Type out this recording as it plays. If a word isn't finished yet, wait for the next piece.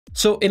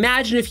So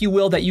imagine, if you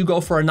will, that you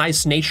go for a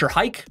nice nature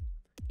hike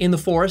in the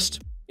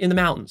forest, in the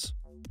mountains.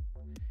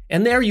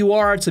 And there you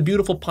are, it's a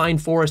beautiful pine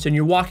forest, and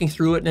you're walking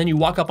through it, and then you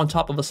walk up on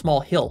top of a small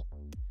hill.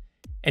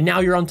 And now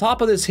you're on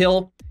top of this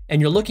hill,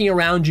 and you're looking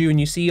around you, and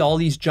you see all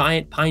these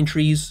giant pine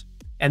trees,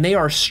 and they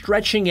are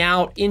stretching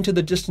out into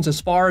the distance as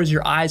far as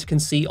your eyes can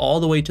see, all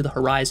the way to the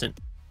horizon.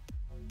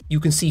 You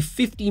can see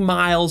 50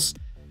 miles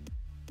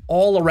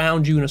all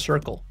around you in a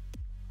circle.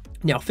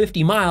 Now,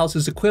 50 miles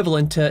is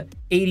equivalent to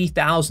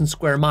 80,000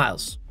 square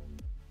miles.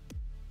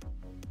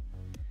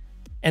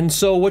 And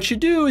so what you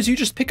do is you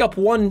just pick up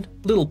one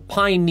little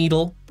pine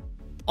needle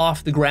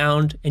off the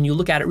ground, and you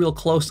look at it real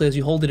closely as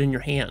you hold it in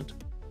your hand.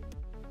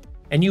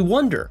 And you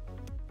wonder,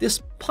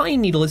 this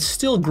pine needle is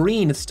still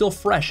green, it's still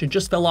fresh, it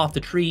just fell off the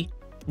tree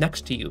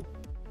next to you.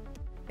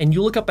 And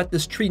you look up at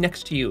this tree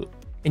next to you,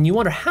 and you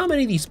wonder, how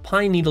many of these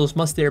pine needles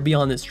must there be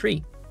on this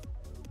tree?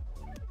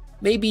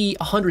 Maybe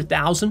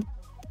 100,000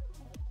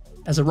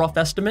 as a rough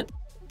estimate.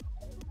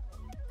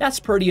 That's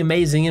pretty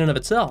amazing in and of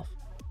itself.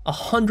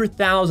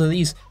 100,000 of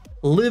these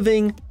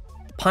living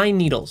pine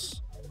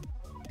needles.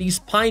 These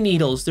pine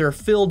needles, they're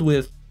filled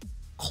with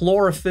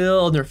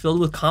chlorophyll, and they're filled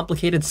with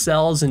complicated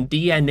cells and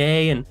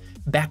DNA and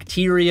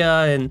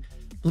bacteria and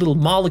little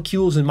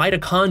molecules and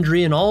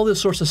mitochondria, and all this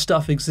sorts of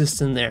stuff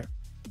exists in there.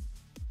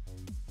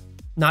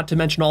 Not to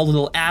mention all the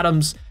little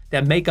atoms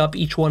that make up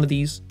each one of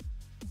these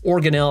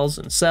organelles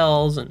and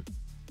cells and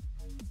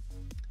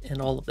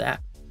all of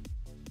that.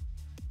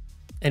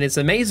 And it's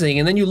amazing.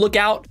 And then you look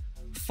out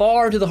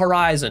far to the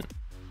horizon,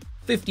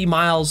 50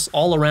 miles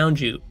all around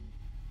you,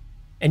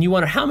 and you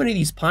wonder, how many of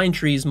these pine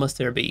trees must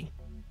there be?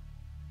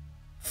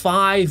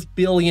 5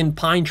 billion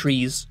pine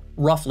trees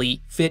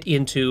roughly fit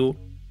into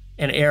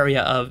an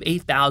area of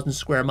 8,000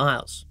 square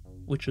miles,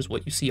 which is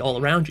what you see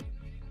all around you.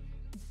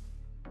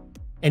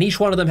 And each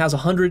one of them has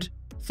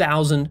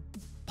 100,000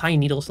 pine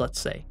needles, let's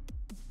say.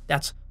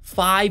 That's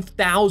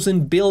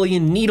 5,000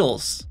 billion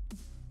needles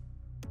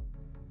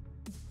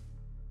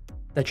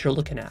that you're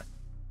looking at.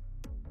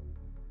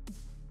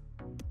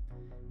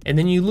 And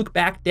then you look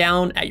back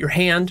down at your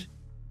hand,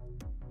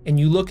 and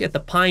you look at the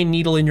pine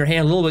needle in your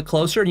hand a little bit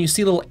closer, and you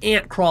see a little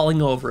ant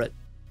crawling over it,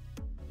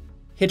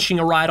 hitching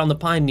a ride on the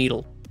pine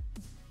needle.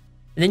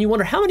 And then you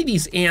wonder, how many of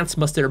these ants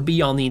must there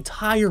be on the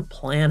entire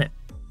planet?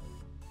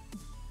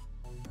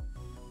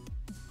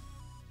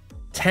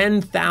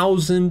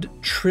 10,000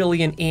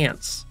 trillion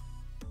ants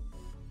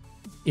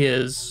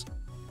is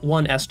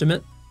one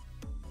estimate.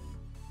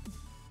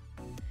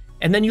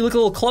 And then you look a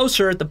little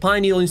closer at the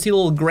pine needle, and you see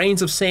little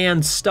grains of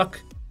sand stuck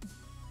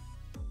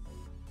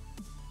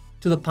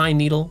to the pine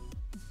needle.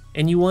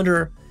 And you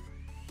wonder,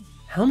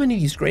 how many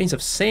of these grains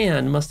of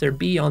sand must there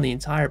be on the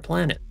entire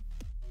planet?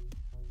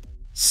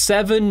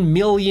 7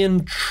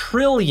 million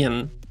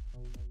trillion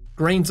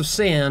grains of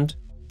sand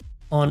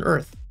on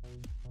Earth.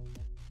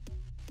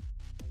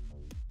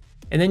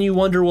 And then you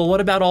wonder, well, what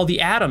about all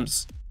the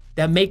atoms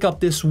that make up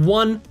this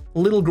one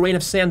little grain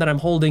of sand that I'm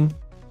holding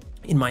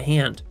in my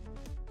hand?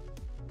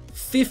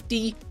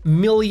 50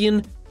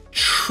 million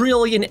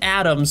trillion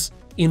atoms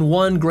in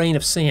one grain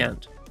of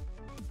sand,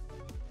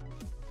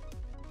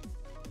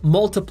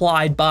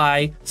 multiplied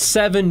by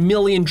 7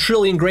 million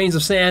trillion grains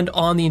of sand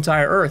on the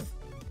entire Earth.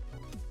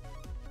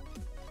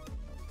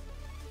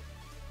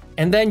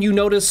 And then you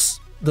notice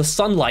the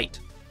sunlight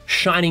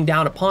shining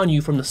down upon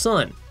you from the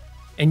sun,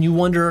 and you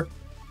wonder,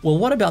 well,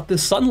 what about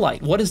this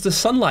sunlight? What is this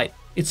sunlight?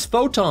 It's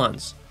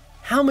photons.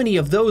 How many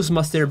of those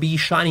must there be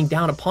shining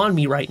down upon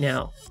me right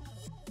now?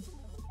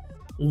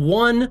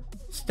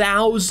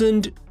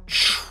 1,000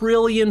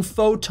 trillion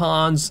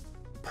photons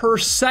per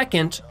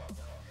second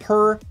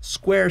per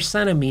square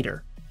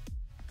centimeter.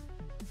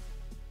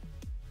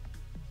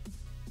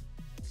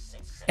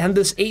 And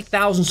this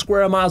 8,000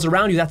 square miles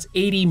around you, that's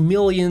 80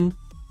 million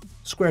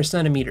square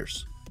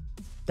centimeters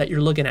that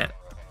you're looking at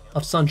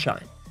of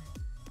sunshine,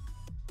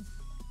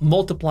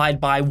 multiplied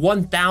by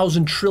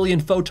 1,000 trillion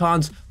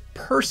photons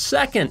per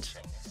second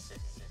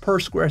per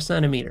square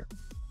centimeter.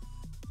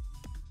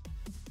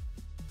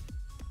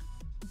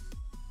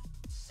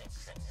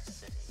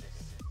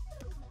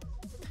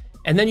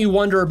 And then you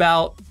wonder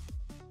about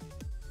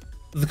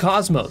the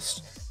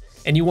cosmos,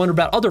 and you wonder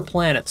about other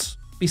planets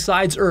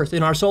besides Earth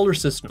in our solar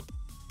system.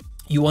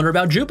 You wonder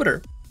about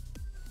Jupiter.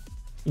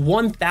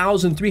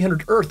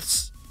 1,300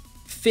 Earths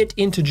fit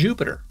into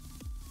Jupiter.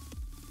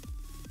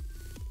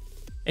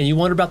 And you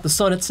wonder about the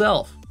sun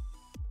itself.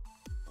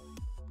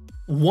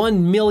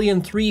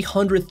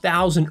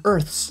 1,300,000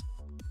 Earths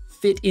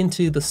fit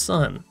into the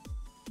sun.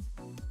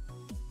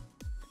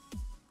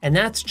 And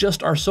that's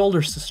just our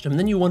solar system.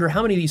 Then you wonder,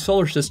 how many of these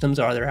solar systems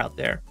are there out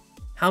there?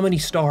 How many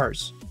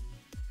stars?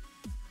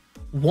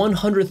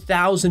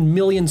 100,000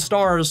 million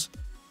stars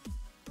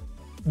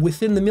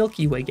within the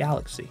Milky Way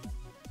galaxy.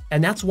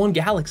 And that's one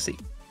galaxy.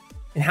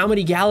 And how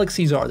many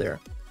galaxies are there?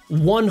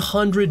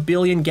 100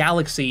 billion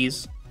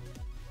galaxies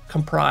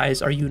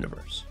comprise our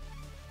universe.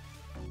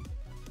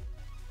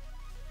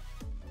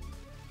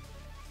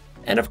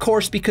 And of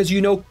course, because you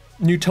know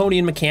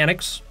Newtonian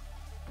mechanics,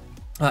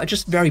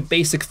 Just very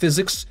basic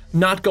physics,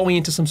 not going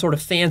into some sort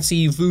of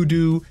fancy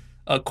voodoo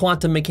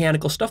quantum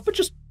mechanical stuff, but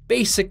just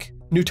basic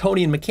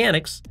Newtonian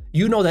mechanics.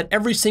 You know that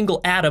every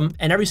single atom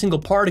and every single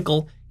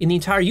particle in the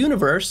entire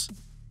universe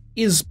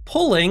is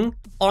pulling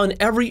on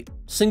every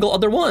single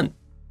other one.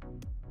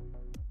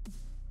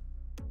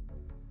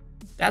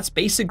 That's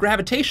basic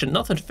gravitation,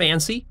 nothing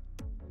fancy.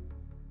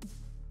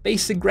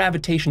 Basic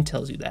gravitation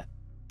tells you that.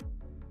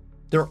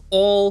 They're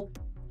all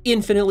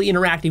infinitely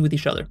interacting with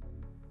each other.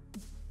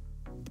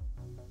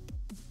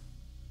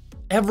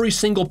 Every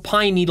single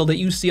pine needle that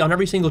you see on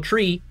every single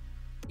tree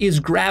is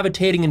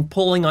gravitating and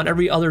pulling on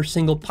every other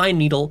single pine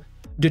needle,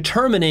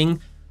 determining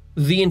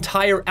the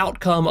entire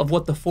outcome of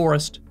what the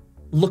forest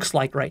looks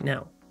like right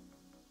now,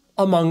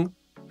 among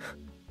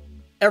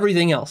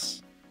everything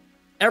else.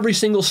 Every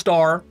single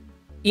star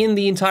in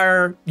the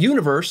entire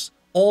universe,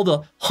 all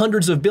the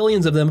hundreds of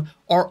billions of them,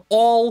 are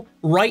all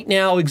right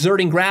now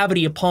exerting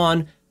gravity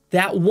upon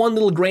that one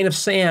little grain of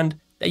sand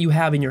that you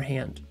have in your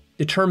hand,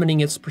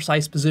 determining its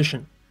precise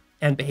position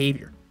and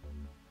behavior.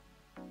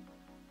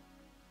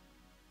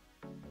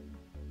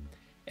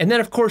 And then,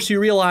 of course, you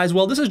realize,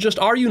 well, this is just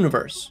our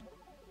universe.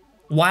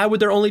 Why would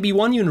there only be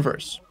one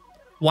universe?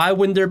 Why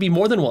wouldn't there be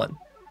more than one?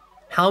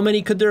 How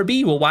many could there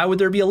be? Well, why would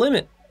there be a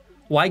limit?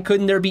 Why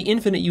couldn't there be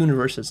infinite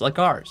universes like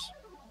ours?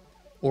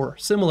 Or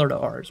similar to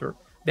ours, or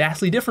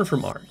vastly different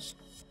from ours?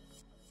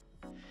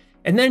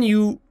 And then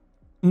you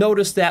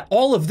notice that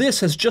all of this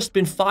has just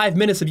been 5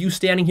 minutes of you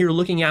standing here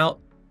looking out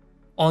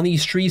on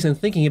these trees and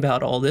thinking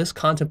about all this,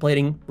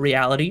 contemplating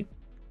reality.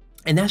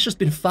 And that's just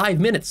been 5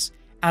 minutes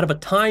out of a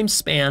time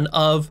span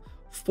of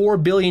 4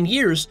 billion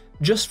years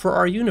just for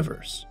our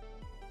universe.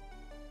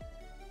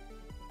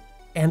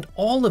 And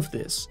all of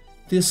this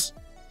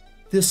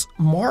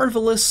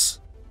marvelous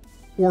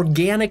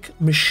organic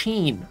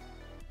machine,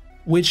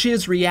 which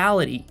is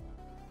reality,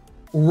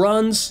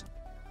 runs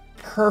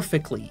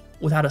perfectly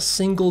without a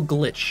single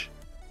glitch,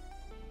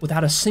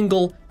 without a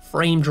single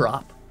frame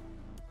drop,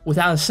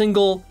 without a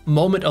single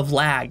moment of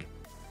lag,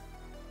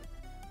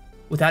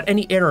 without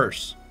any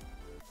errors.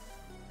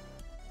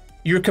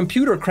 Your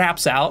computer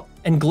craps out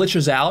and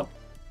glitches out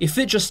if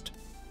it just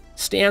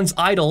stands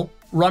idle,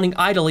 running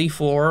idly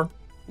for,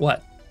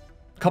 what,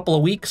 a couple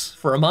of weeks,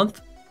 for a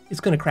month.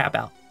 It's going to crap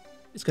out.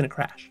 It's going to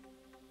crash.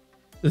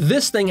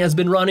 This thing has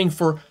been running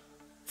for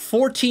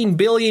 14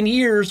 billion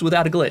years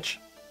without a glitch.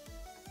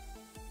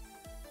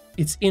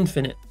 It's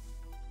infinite.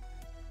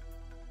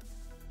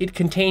 It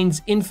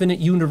contains infinite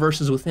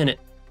universes within it.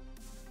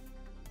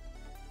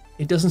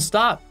 It doesn't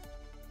stop.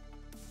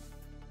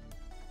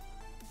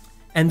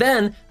 And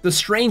then the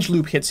strange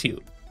loop hits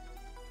you,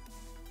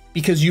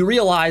 because you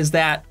realize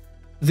that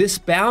this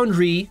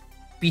boundary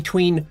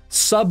between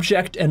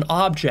subject and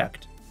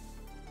object,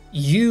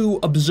 you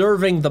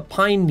observing the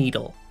pine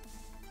needle,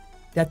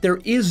 that there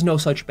is no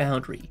such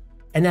boundary,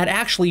 and that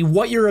actually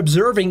what you're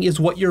observing is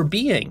what you're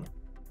being,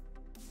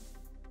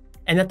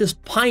 and that this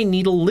pine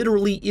needle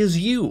literally is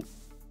you.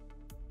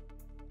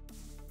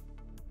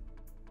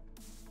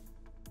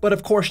 But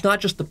of course, not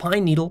just the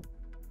pine needle,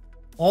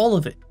 all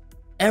of it.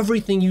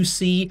 Everything you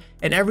see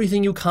and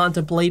everything you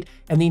contemplate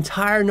and the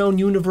entire known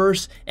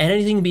universe and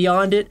anything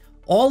beyond it,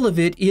 all of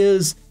it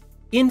is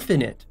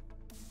infinite.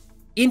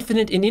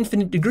 Infinite in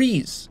infinite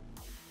degrees.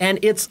 And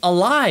it's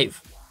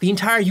alive. The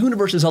entire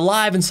universe is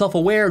alive and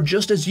self-aware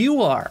just as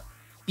you are.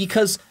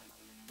 Because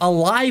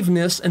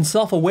aliveness and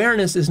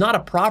self-awareness is not a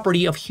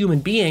property of human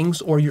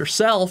beings or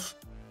yourself.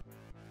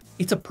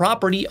 It's a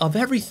property of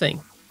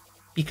everything.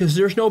 Because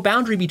there's no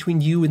boundary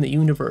between you and the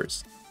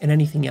universe and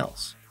anything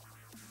else.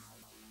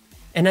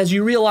 And as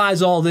you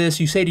realize all this,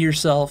 you say to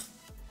yourself,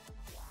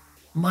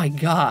 my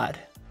God,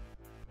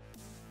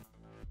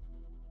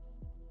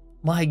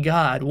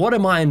 what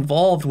am I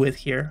involved with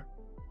here?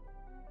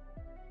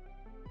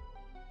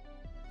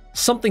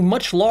 Something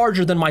much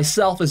larger than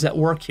myself is at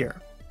work here.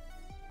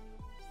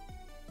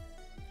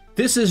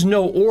 This is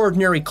no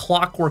ordinary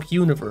clockwork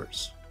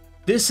universe.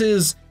 This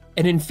is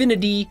an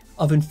infinity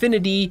of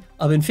infinity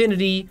of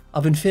infinity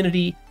of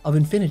infinity of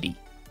infinity.